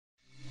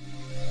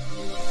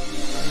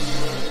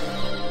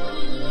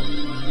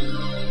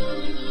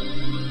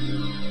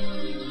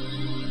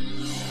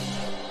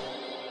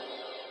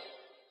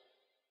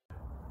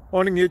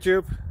Morning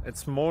YouTube,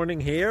 it's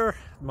morning here.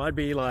 It might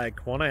be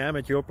like 1 a.m.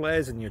 at your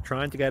place and you're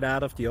trying to get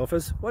out of the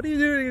office. What are you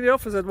doing in the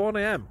office at 1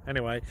 a.m.?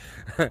 Anyway,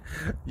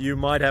 you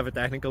might have a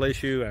technical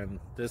issue and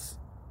this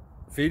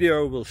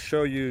video will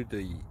show you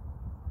the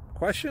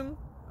question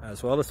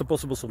as well as the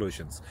possible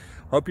solutions.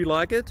 Hope you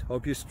like it,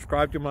 hope you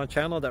subscribe to my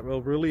channel. That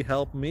will really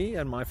help me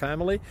and my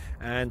family,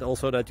 and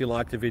also that you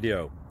like the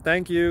video.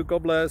 Thank you,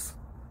 God bless.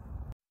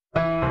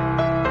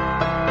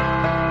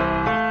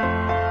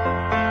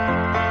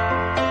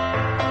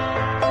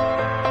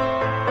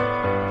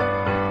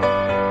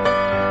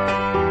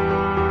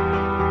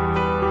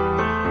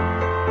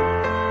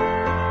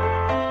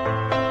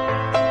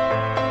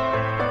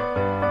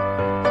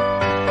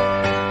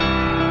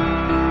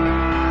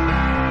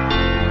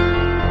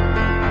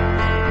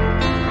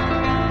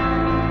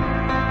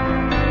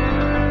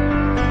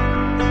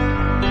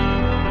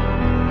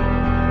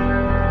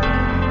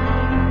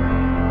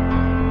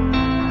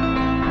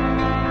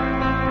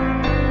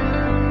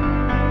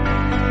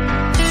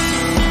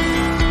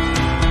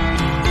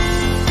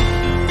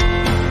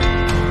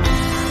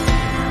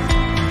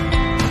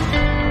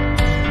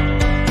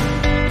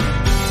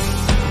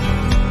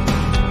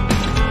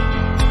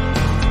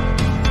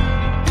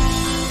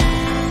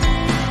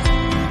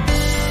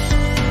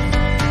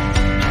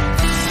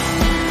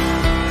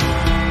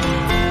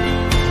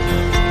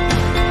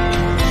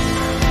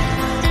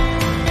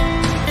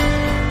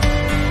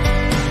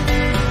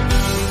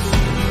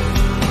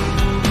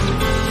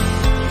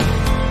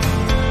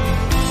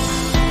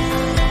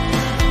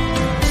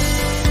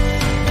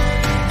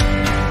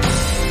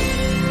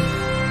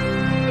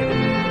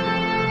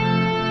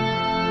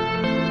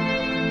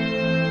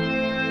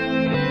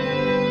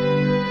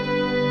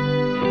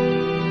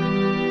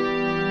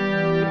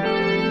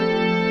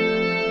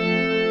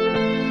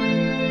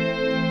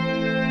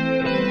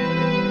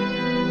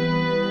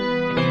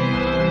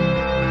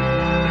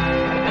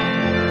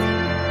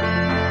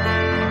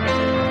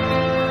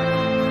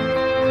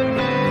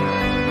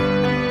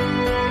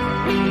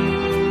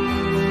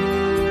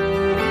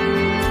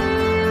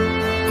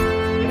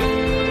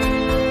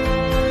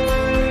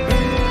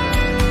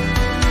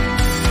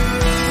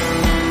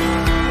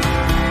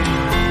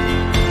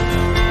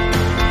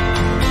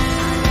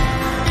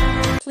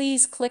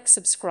 Please click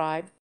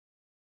subscribe.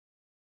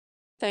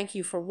 Thank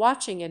you for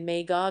watching and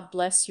may God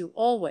bless you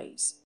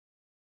always.